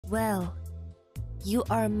Well, you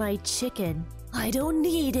are my chicken. I don't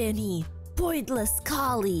need any pointless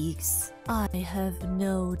colleagues. I have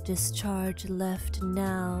no discharge left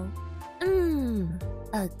now.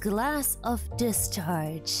 A glass of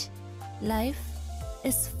discharge. Life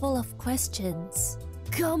is full of questions.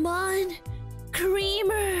 Come on,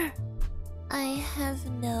 Creamer! I have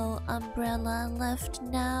no umbrella left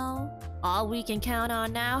now. All we can count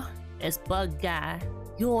on now is Bug Guy.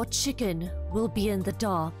 Your chicken will be in the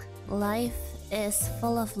dock. Life is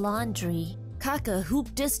full of laundry.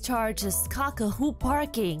 Cock-a-hoop discharges cock-a-hoop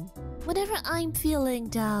parking. Whenever I'm feeling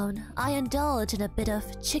down, I indulge in a bit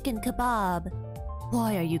of chicken kebab.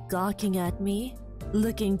 Why are you gawking at me?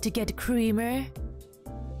 Looking to get creamer?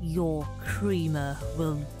 Your creamer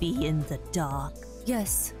will be in the dock.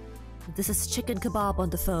 Yes, this is chicken kebab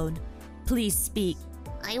on the phone. Please speak.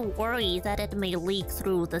 I worry that it may leak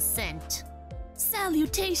through the scent.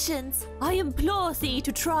 Salutations! I implore thee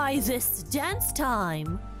to try this dance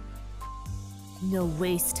time. No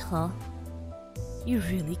waste, huh? You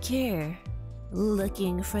really care.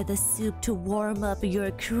 Looking for the soup to warm up your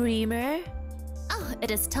creamer? Oh, it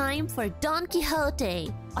is time for Don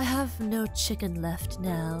Quixote. I have no chicken left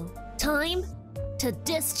now. Time to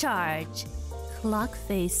discharge. Clock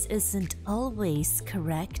face isn't always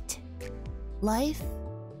correct. Life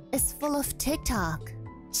is full of TikTok.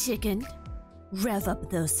 Chicken, rev up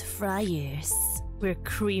those fryers. We're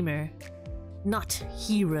creamer, not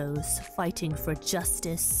heroes fighting for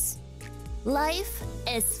justice. Life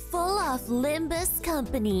is full of Limbus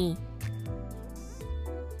company.